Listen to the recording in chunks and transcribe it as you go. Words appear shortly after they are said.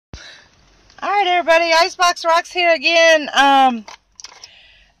Alright everybody, Icebox Rocks here again. I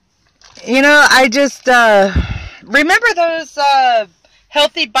just remember those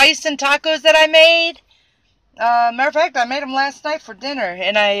healthy bison tacos that I made? Matter of fact, I made them last night for dinner,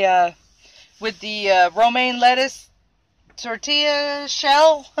 and I with the romaine lettuce tortilla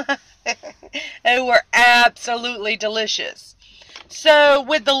shell. They were absolutely delicious. So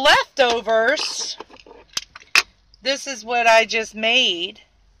with the leftovers, this is what I just made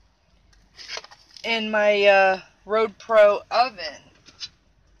in my Road Pro oven.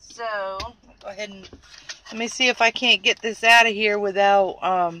 So go ahead and let me see if I can't get this out of here without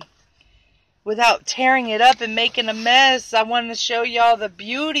tearing it up and making a mess. I wanted to show y'all the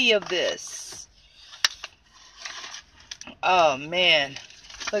beauty of this. Oh man,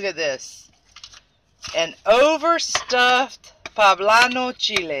 look at this. An overstuffed Pablano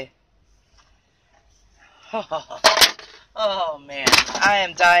Chile. Oh man, I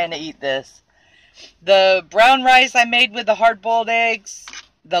am dying to eat this. The brown rice I made with the hard-boiled eggs.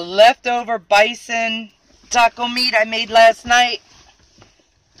 The leftover bison taco meat I made last night.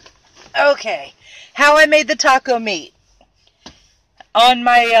 Okay, how I made the taco meat. On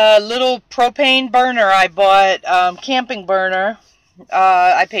my little propane burner I bought, camping burner.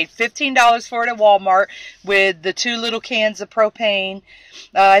 I paid $15 for it at Walmart with the 2 little cans of propane.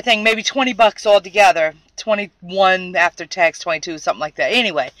 I think maybe 20 bucks altogether. 21 after tax, 22, something like that.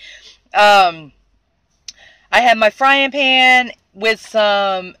 Anyway, I had my frying pan with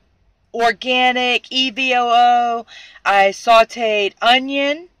some organic EVOO. I sauteed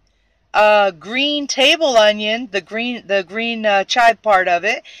onion, green table onion, the green chive part of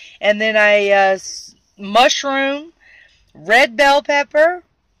it, and then I mushroom, red bell pepper,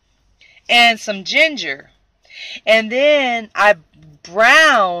 and some ginger. And then I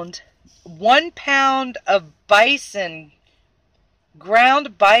browned 1 pound of bison,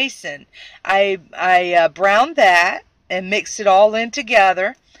 ground bison. I browned that and mixed it all in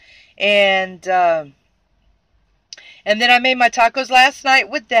together. And then I made my tacos last night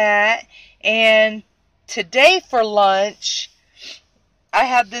with that. And today for lunch, I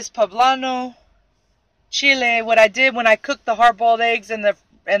have this Pablano Chile. What I did when I cooked the hard-boiled eggs and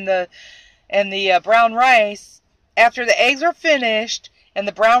the brown rice, after the eggs were finished and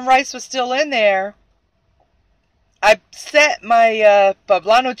the brown rice was still in there, I set my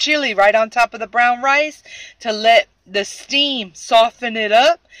Pablano Chile right on top of the brown rice to let the steam soften it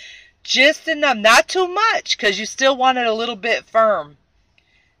up just enough, not too much, because you still want it a little bit firm,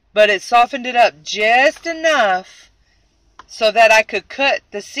 but it softened it up just enough so that I could cut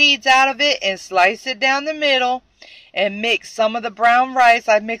the seeds out of it and slice it down the middle and mix some of the brown rice.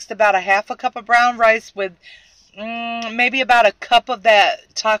 I mixed about a half a cup of brown rice with maybe about a cup of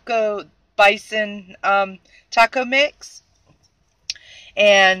that taco bison taco mix,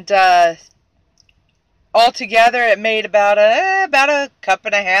 and all together it made about a cup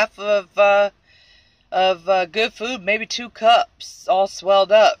and a half of good food, maybe 2 cups, all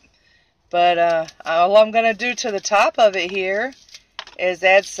swelled up. But all I'm gonna do to the top of it here is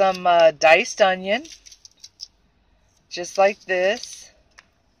add some diced onion, just like this.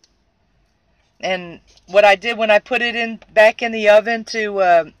 And what I did when I put it back in the oven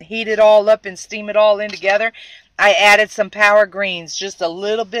to heat it all up and steam it all in together, I added some power greens, just a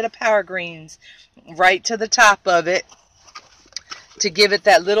little bit of power greens right to the top of it to give it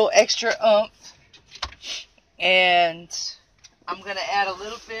that little extra oomph. And I'm going to add a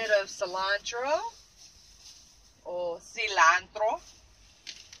little bit of cilantro, or cilantro.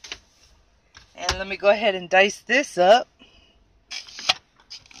 And let me go ahead and dice this up.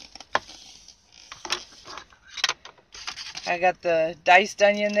 I got the diced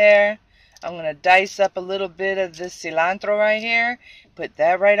onion there. I'm going to dice up a little bit of this cilantro right here. Put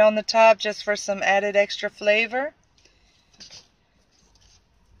that right on the top just for some added extra flavor.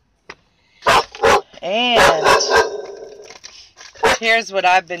 And here's what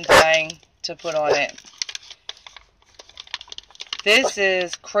I've been dying to put on it. This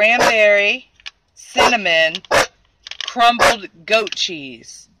is cranberry, cinnamon, crumbled goat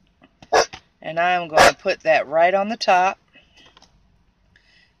cheese. And I'm going to put that right on the top.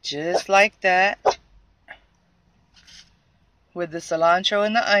 Just like that, with the cilantro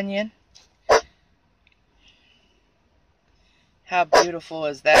and the onion. How beautiful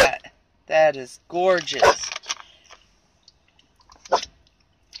is that? That is gorgeous.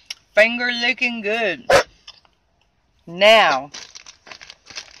 Finger licking good. Now,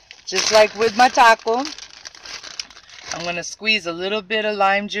 just like with my taco, I'm going to squeeze a little bit of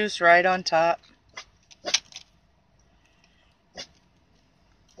lime juice right on top.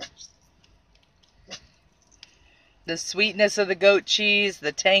 The sweetness of the goat cheese,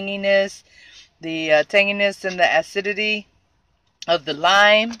 the tanginess, the tanginess and the acidity of the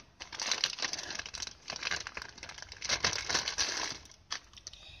lime.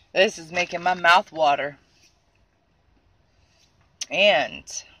 This is making my mouth water. And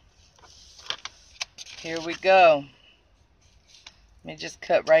here we go. Let me just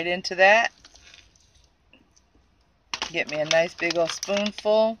cut right into that. Get me a nice big old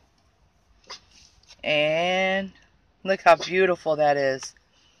spoonful. And look how beautiful that is.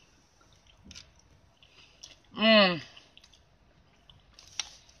 Mmm.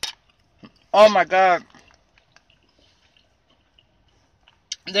 Oh my God.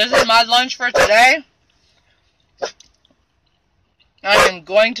 This is my lunch for today. I am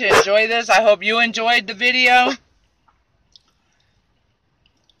going to enjoy this. I hope you enjoyed the video.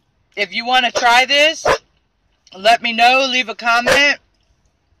 If you want to try this, let me know. Leave a comment.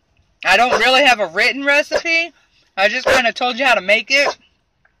 I don't really have a written recipe. I just kind of told you how to make it.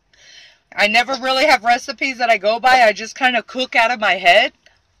 I never really have recipes that I go by. I just kind of cook out of my head.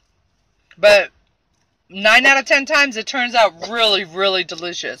 But 9 out of 10 times it turns out really, really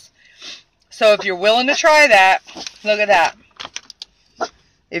delicious. So if you're willing to try that, look at that.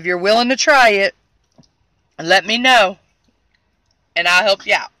 If you're willing to try it, let me know. And I'll help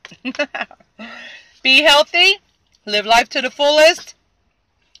you out. Be healthy. Live life to the fullest.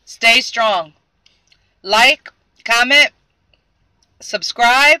 Stay strong. Like, comment,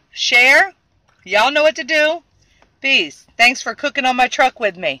 subscribe, share. Y'all know what to do. Peace. Thanks for cooking on my truck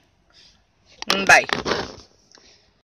with me. Bye.